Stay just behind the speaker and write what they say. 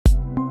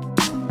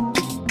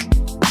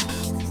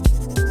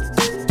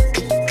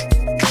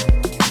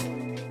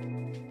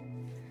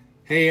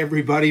Hey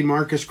everybody,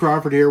 Marcus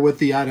Crawford here with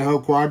the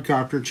Idaho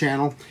Quadcopter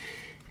channel.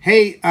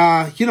 Hey,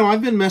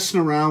 I've been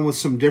messing around with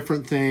some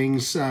different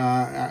things.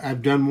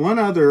 I've done one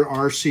other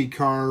RC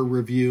car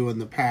review in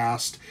the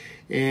past,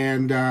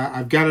 and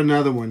I've got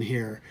another one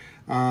here.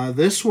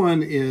 This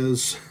one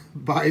is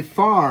by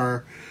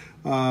far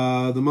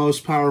the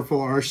most powerful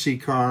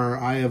RC car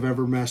I have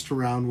ever messed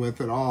around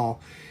with at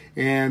all.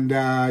 And,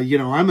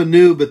 I'm a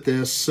noob at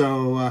this,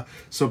 so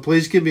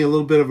please give me a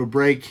little bit of a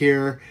break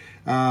here.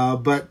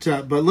 But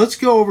let's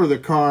go over the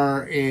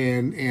car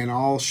and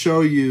I'll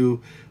show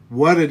you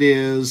what it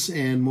is,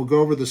 and we'll go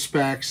over the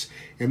specs.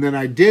 And then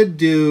I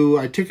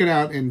took it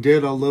out and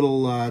did a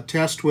little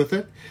test with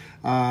it.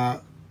 The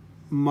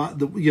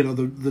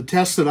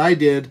test that I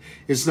did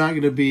is not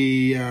going to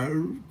be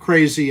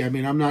crazy. I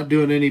mean, I'm not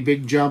doing any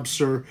big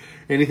jumps or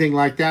anything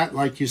like that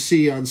like you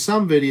see on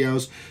some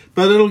videos,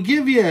 but it'll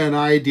give you an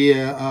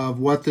idea of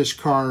what this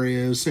car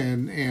is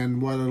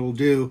and what it'll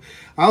do.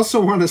 I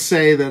also want to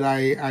say that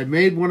I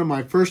made one of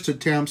my first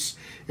attempts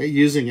at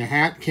using a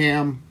hat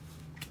cam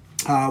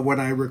when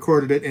I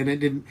recorded it,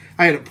 and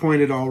I had it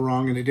pointed all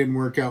wrong and it didn't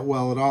work out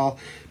well at all.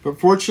 But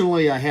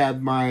fortunately I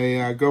had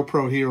my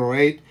GoPro Hero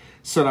 8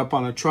 set up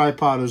on a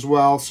tripod as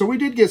well, so we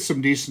did get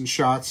some decent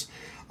shots.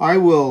 I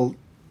will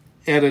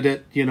edit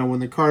it,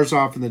 when the car's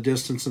off in the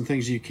distance and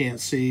things you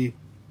can't see.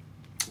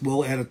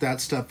 We'll edit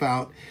that stuff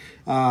out,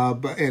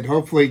 and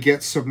hopefully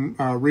get some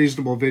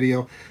reasonable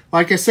video.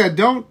 Like I said,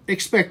 don't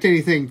expect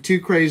anything too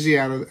crazy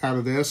out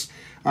of this.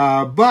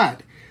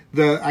 But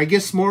I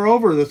guess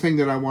moreover, the thing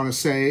that I want to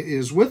say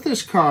is with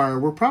this car,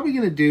 we're probably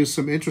going to do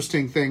some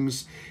interesting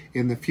things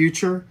in the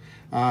future.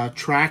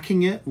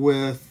 Tracking it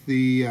with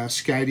the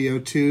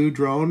Skydio 2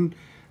 drone.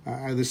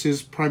 This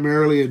is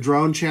primarily a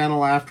drone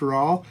channel after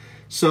all.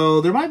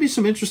 So there might be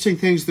some interesting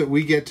things that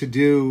we get to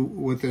do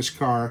with this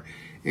car.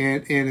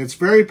 And it's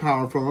very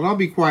powerful. And I'll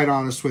be quite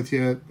honest with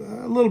you,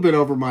 a little bit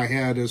over my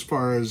head as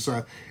far as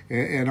an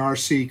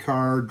RC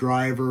car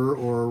driver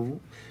or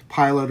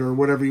pilot or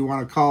whatever you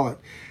want to call it.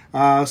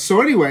 So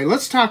anyway,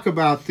 let's talk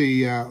about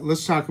the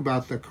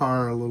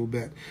car a little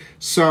bit.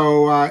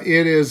 So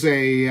it is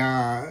a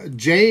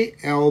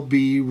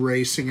JLB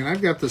Racing, and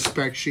I've got the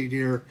spec sheet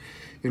here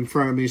in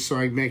front of me, so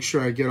I make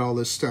sure I get all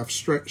this stuff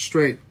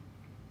straight.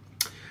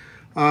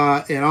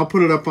 And I'll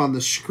put it up on the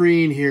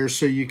screen here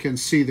so you can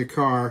see the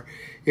car.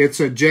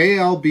 It's a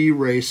JLB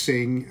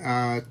Racing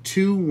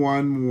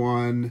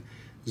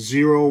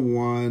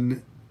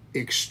 21101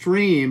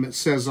 Extreme. It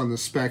says on the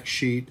spec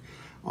sheet.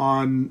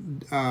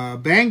 On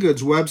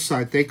Banggood's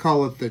website, they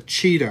call it the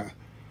Cheetah.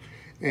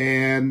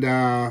 And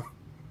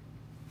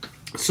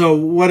so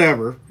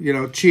whatever,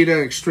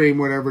 Cheetah, Extreme,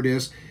 whatever it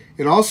is.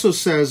 It also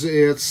says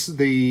it's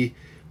the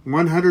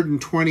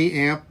 120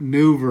 amp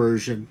new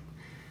version.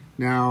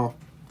 Now,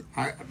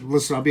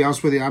 listen, I'll be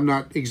honest with you, I'm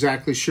not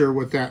exactly sure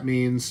what that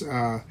means,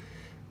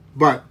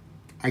 but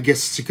I guess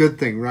it's a good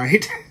thing,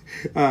 right?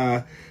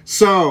 It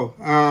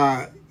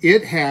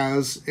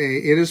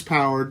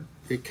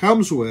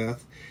comes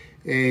with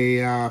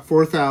a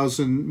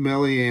 4,000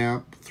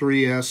 milliamp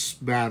 3S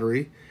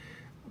battery.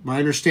 My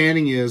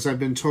understanding is, I've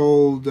been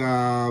told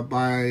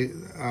by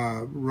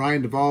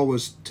Ryan Duvall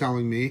was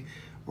telling me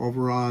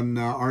over on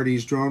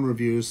Artie's Drone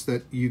Reviews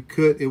that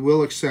it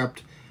will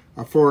accept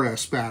a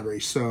 4S battery,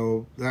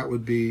 so that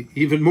would be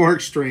even more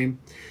extreme.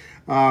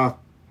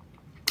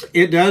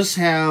 It does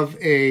have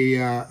a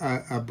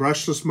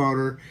brushless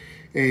motor,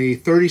 a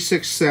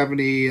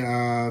 3670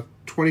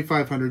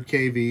 2500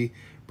 kV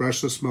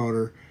brushless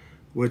motor,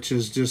 which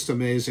is just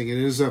amazing. It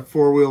is a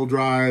four-wheel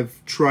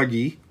drive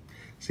truggy.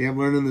 See, I'm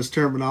learning this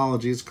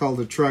terminology. It's called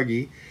a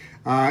truggy.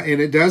 And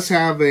it does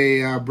have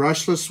a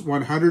brushless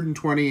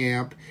 120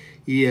 amp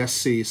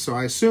ESC. So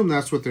I assume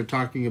that's what they're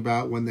talking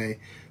about when they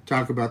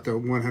talk about the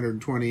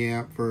 120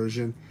 amp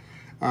version.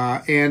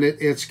 And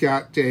it's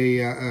got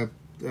a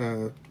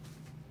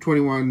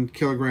 21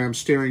 kilogram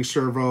steering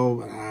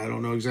servo. I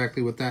don't know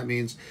exactly what that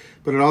means.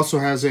 But it also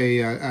has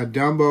a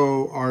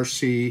Dumbo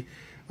RC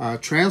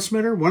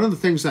transmitter. One of the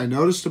things I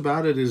noticed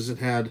about it is it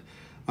had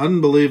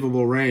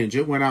unbelievable range.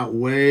 It went out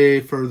way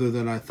further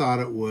than I thought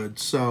it would.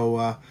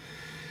 So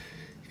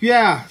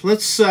yeah,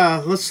 let's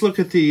look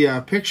at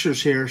the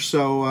pictures here.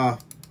 So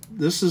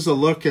this is a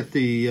look at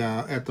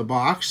the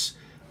box.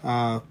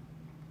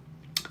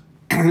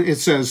 It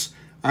says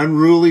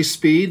unruly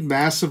speed,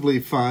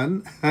 massively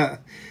fun.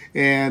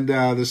 And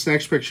this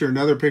next picture,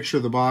 another picture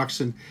of the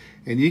box, and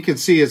you can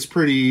see it's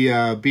pretty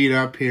beat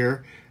up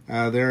here.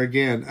 There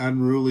again,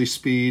 unruly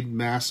speed,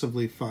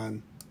 massively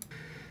fun.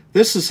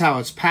 This is how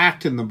it's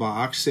packed in the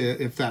box,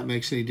 if that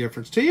makes any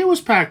difference to you. It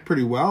was packed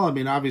pretty well. I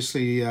mean,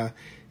 obviously,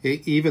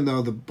 even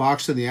though the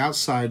box on the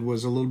outside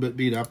was a little bit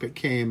beat up, it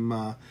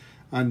came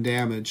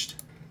undamaged.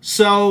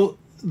 So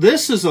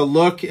this is a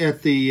look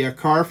at the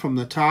car from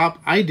the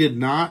top. I did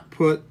not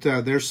put,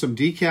 there's some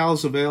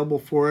decals available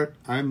for it.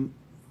 I'm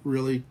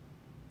really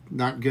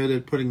not good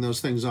at putting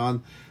those things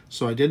on,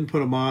 so I didn't put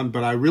them on,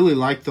 but I really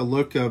like the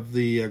look of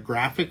the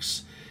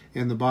graphics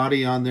and the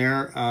body on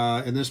there.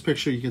 In this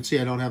picture, you can see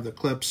I don't have the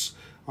clips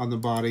on the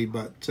body,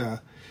 but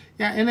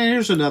Yeah, and then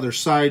here's another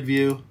side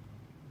view.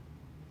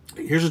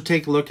 Here's a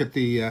take a look at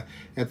the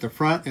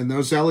front, and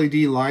those LED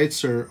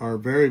lights are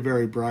very,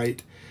 very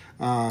bright.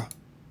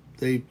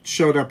 They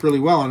showed up really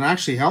well and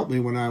actually helped me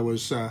when I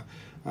was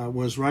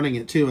running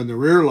it too. And the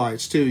rear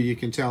lights too, you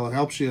can tell it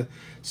helps you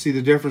see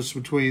the difference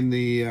between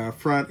the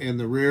front and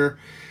the rear.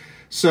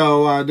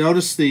 So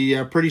notice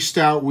the pretty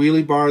stout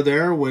wheelie bar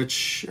there,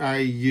 which I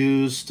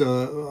used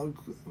a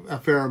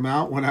fair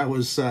amount when I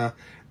was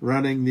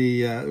running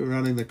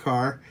the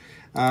car.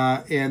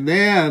 And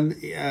then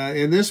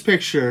in this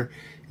picture,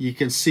 you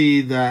can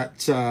see that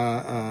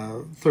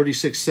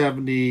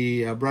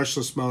 3670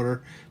 brushless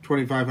motor,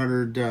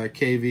 2500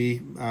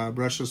 kV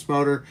brushless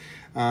motor.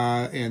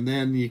 And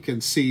then you can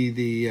see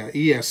the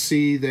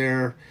ESC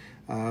there.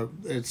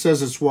 It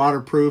says it's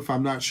waterproof.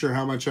 I'm not sure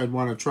how much I'd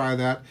want to try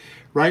that.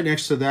 Right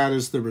next to that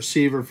is the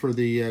receiver for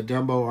the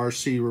Dumbo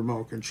RC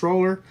remote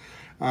controller.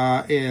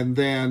 And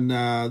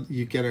then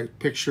you get a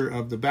picture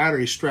of the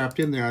battery strapped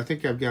in there. I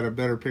think I've got a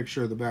better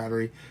picture of the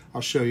battery.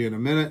 I'll show you in a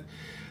minute.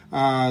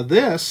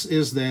 This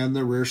is then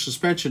the rear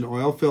suspension,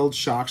 oil-filled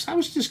shocks. I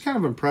was just kind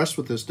of impressed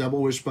with this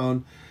double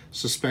wishbone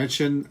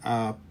suspension.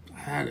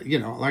 You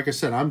know, like I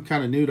said, I'm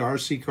kind of new to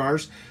RC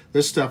cars.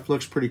 This stuff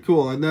looks pretty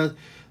cool. And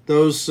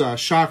those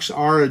shocks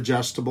are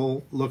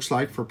adjustable, looks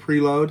like, for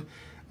preload.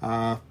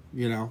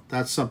 You know,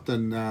 that's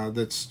something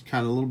that's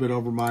kind of a little bit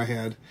over my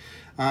head.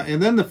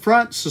 And then the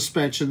front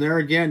suspension there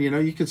again, you know,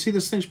 you can see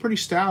this thing's pretty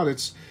stout.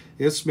 It's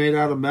made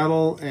out of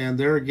metal, and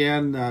there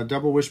again,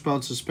 double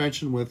wishbone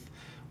suspension with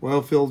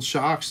oil-filled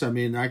shocks. I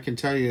mean, I can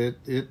tell you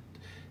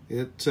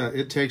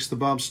it takes the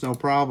bumps no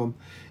problem.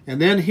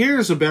 And then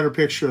here's a better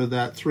picture of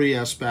that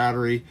 3S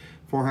battery,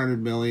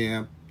 400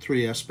 milliamp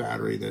 3S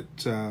battery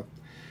that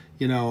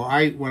you know,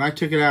 when I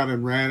took it out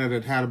and ran it,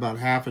 it had about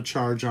half a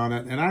charge on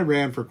it, and I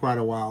ran for quite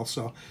a while,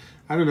 so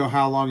I don't know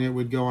how long it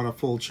would go on a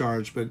full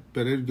charge, but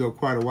it'd go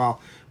quite a while.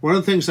 One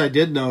of the things I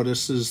did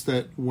notice is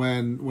that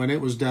when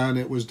it was done,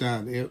 it was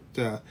done.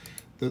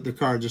 The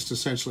car just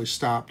essentially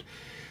stopped.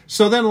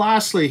 So then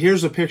lastly,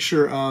 here's a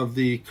picture of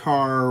the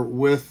car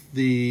with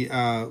the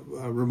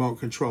remote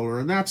controller,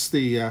 and that's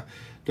the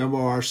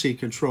Dumbo RC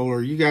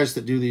controller. You guys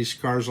that do these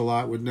cars a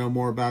lot would know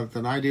more about it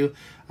than I do.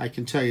 I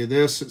can tell you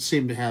this, it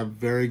seemed to have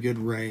very good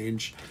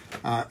range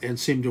and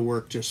seemed to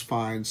work just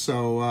fine.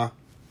 So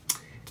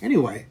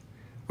anyway,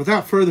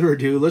 without further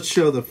ado, let's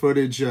show the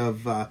footage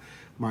of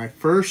my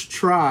first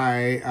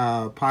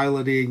try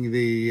piloting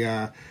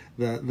the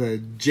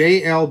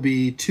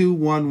JLB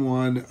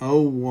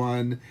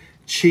 21101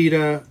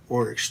 Cheetah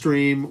or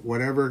Extreme,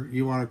 whatever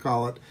you want to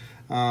call it,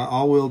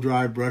 all-wheel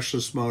drive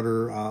brushless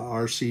motor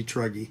RC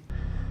truggy.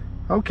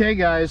 Okay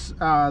guys,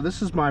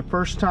 this is my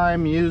first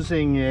time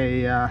using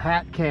a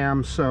hat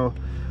cam, so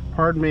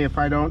pardon me if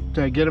I don't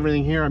get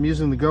everything here. I'm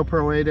using the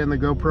GoPro 8 and the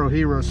GoPro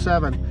Hero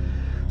 7.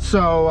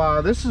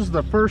 So this is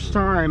the first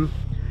time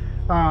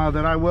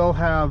that I will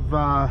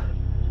have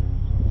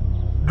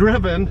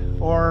driven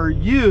or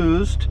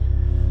used,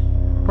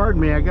 pardon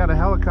me, I got a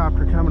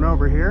helicopter coming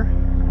over here.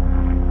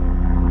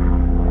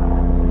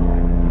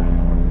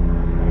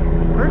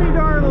 Pretty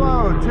darn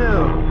low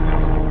too.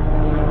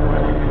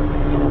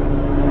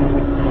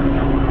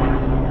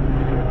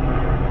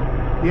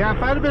 Yeah,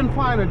 if I'd have been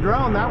flying a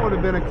drone, that would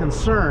have been a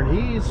concern.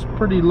 He's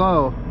pretty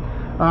low.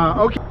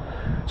 Okay,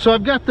 so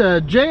I've got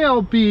the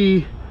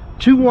JLB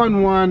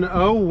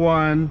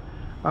 21101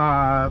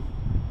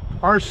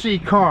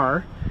 RC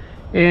car,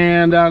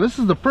 and this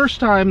is the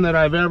first time that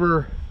I've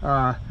ever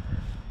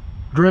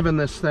driven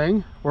this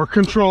thing, or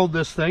controlled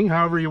this thing,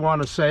 however you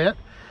want to say it.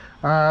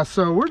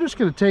 So we're just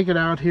going to take it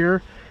out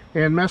here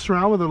and mess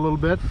around with it a little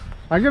bit.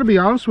 I got to be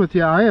honest with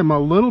you, I am a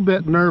little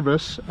bit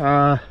nervous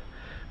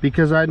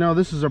because I know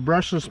this is a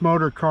brushless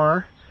motor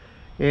car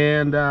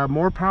and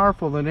more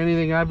powerful than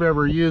anything I've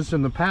ever used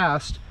in the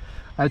past.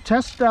 I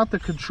tested out the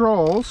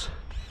controls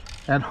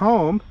at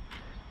home,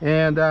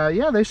 and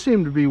yeah, they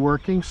seem to be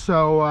working.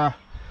 So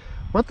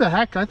what the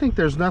heck, I think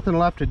there's nothing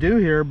left to do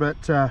here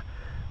but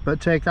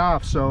take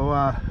off. So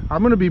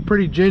I'm gonna be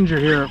pretty ginger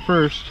here at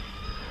first.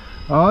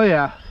 Oh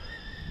yeah,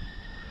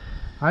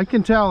 I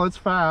can tell it's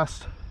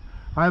fast.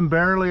 I'm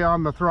barely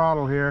on the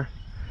throttle here,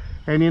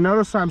 and you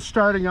notice I'm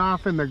starting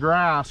off in the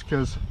grass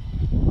because,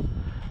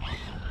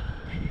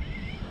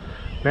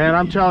 man,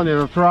 I'm telling you,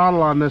 the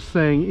throttle on this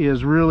thing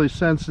is really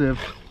sensitive.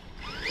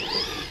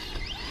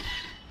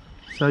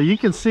 So you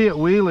can see it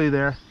wheelie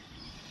there.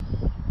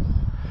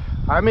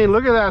 I mean,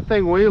 look at that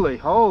thing wheelie.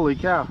 Holy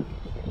cow.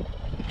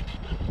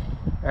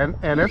 And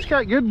it's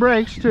got good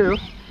brakes too.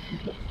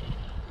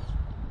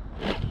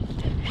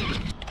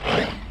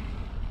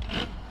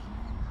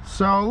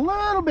 So a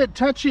little bit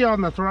touchy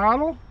on the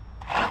throttle.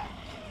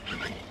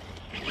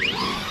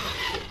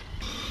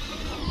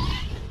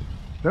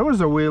 There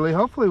was a wheelie.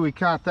 Hopefully we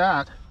caught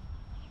that.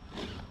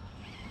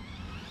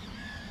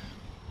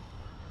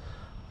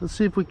 Let's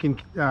see if we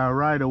can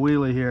ride a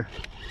wheelie here.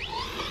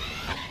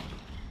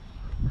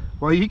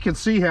 Well, you can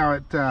see how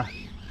it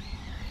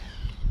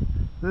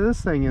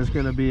this thing is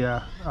going to be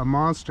a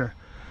monster.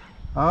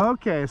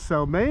 Okay,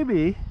 so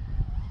maybe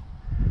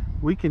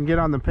we can get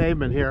on the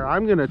pavement here.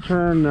 I'm going to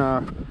turn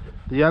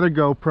the other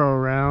GoPro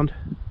around.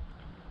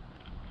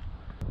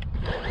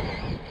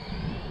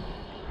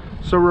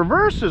 So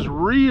reverse is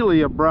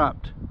really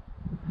abrupt.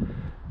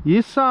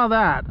 You saw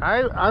that.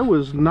 I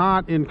was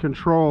not in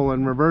control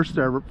in reverse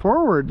there.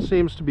 Forward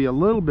seems to be a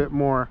little bit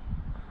more.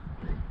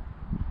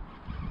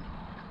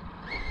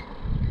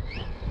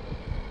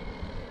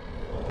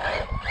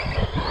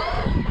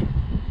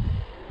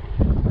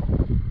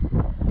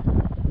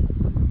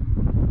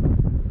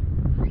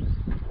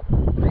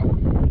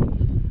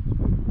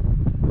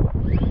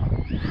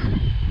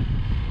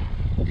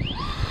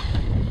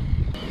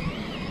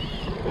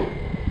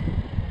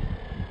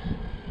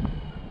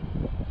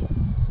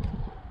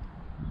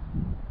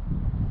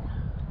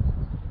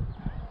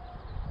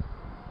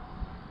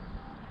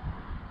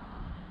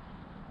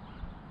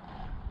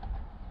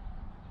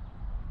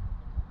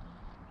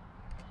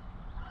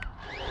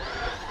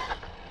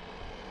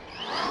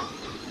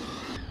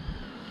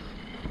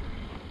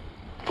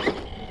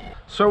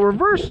 So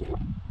reverse,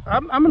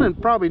 I'm going to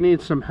probably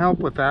need some help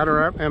with that,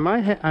 or I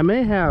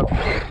may have,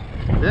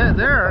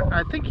 there,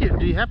 I think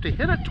do you have to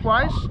hit it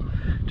twice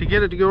to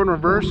get it to go in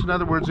reverse? In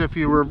other words, if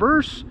you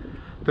reverse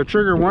the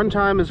trigger one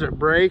time as it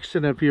brakes,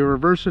 and if you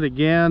reverse it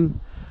again,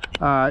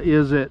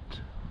 is it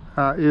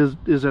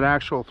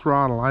actual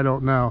throttle? I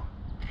don't know.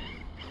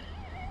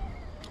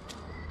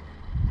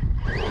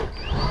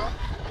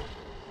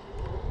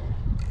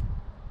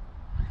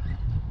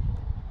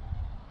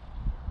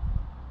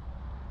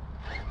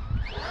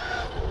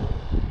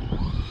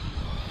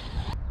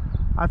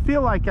 I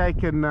feel like I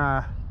can,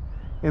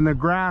 in the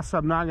grass,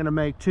 I'm not going to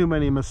make too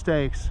many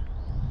mistakes.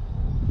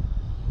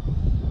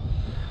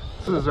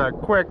 This is a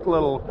quick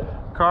little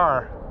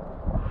car.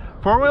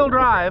 Four-wheel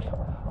drive,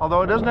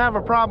 although it doesn't have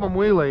a problem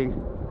wheeling.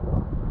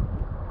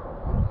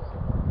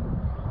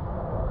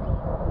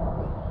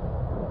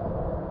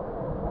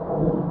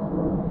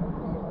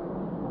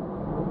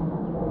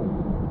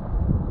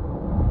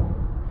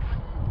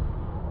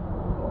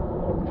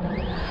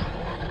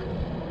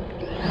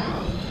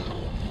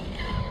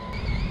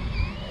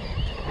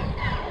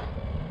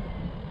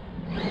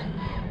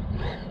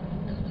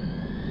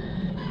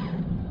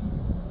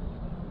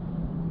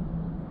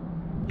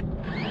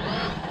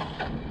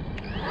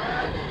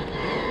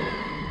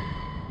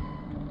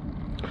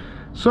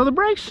 So the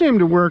brakes seem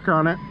to work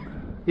on it.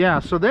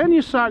 Yeah, so then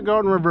you saw it go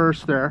in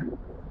reverse there.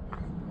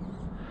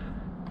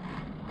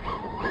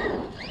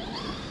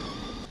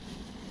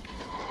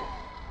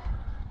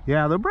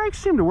 Yeah, the brakes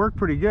seem to work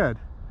pretty good.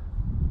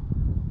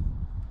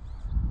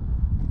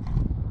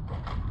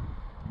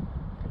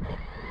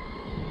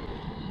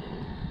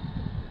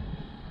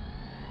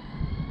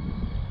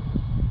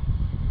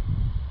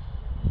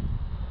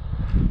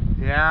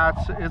 Yeah,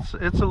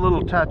 it's a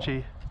little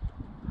touchy.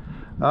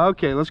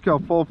 Okay, let's go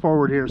full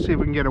forward here, see if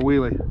we can get a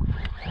wheelie.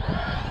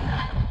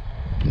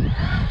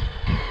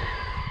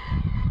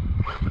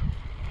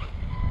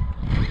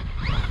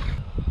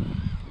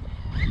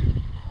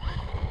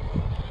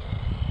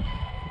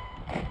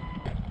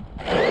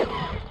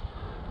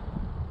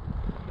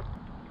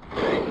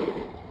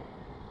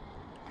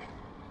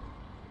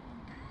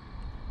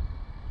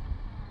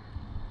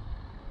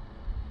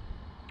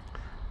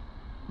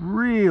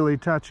 Really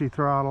touchy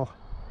throttle.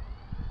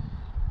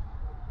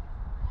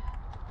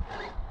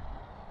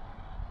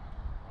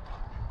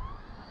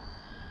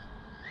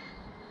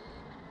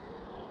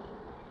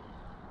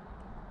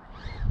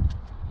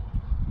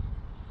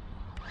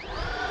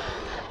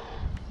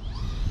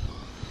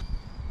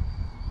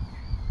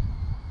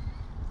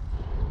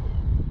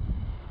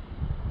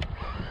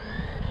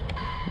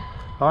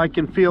 I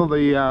can feel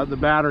the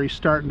battery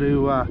starting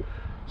to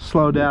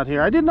slow down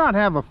here. I did not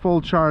have a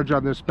full charge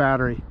on this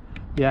battery.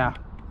 Yeah,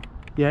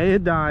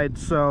 it died.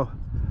 So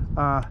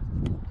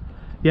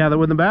yeah,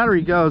 when the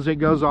battery goes, it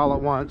goes all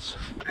at once.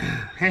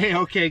 Hey,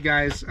 okay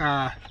guys,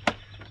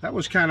 that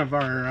was kind of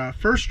our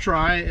first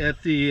try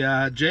at the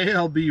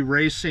JLB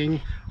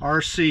Racing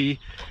RC,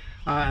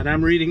 and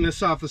I'm reading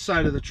this off the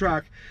side of the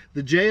truck,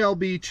 the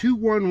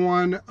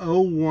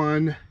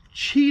JLB21101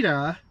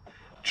 Cheetah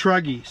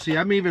Truggy. See,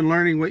 I'm even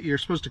learning what you're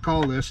supposed to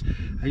call this.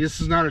 I guess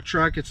it's not a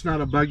truck, it's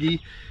not a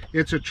buggy,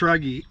 it's a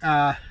truggy.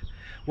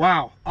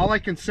 Wow, all I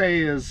can say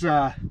is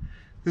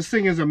this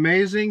thing is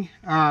amazing.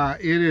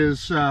 It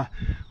is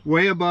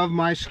way above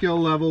my skill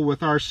level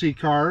with RC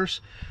cars,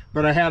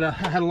 but I had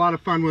a lot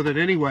of fun with it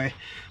anyway.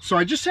 So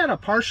I just had a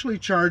partially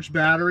charged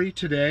battery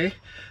today.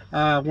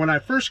 When I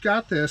first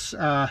got this,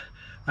 I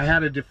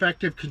had a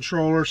defective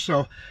controller,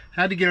 so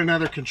I had to get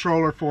another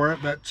controller for it.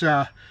 But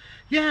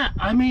yeah,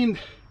 I mean,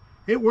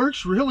 it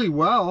works really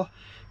well,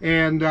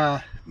 and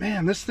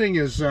man, this thing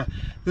is a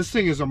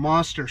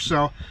monster.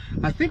 So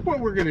I think what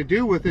we're going to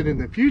do with it in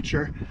the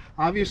future,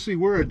 obviously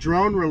we're a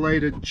drone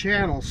related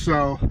channel,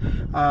 so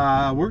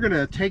we're going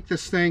to take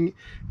this thing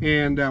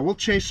and we'll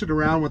chase it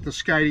around with the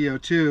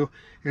Skydio too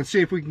and see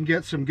if we can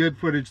get some good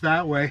footage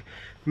that way.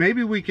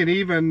 Maybe we can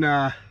even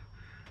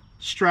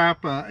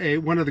strap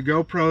one of the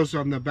GoPros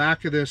on the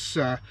back of this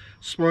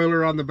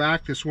spoiler on the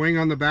back, this wing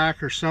on the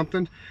back or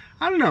something.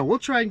 I don't know, we'll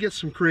try and get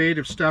some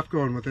creative stuff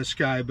going with this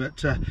guy,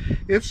 but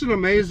it's an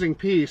amazing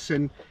piece,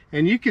 and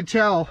you could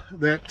tell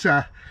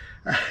that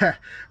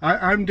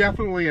I'm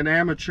definitely an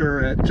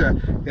amateur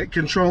at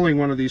controlling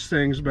one of these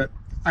things, but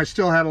I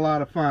still had a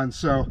lot of fun.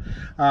 So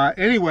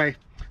anyway,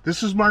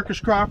 this is Marcus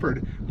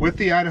Crawford with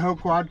the Idaho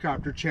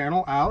Quadcopter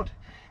channel out.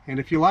 And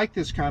if you like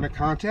this kind of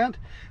content,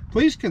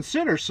 please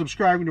consider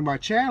subscribing to my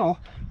channel.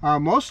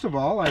 Most of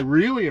all, I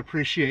really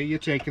appreciate you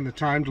taking the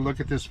time to look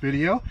at this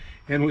video,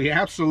 and we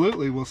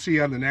absolutely will see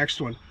you on the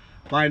next one.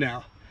 Bye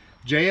now.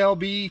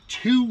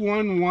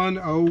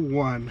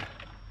 JLB21101.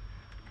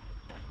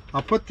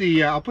 I'll put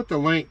the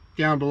link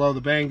down below,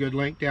 the Banggood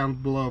link down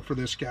below for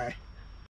this guy.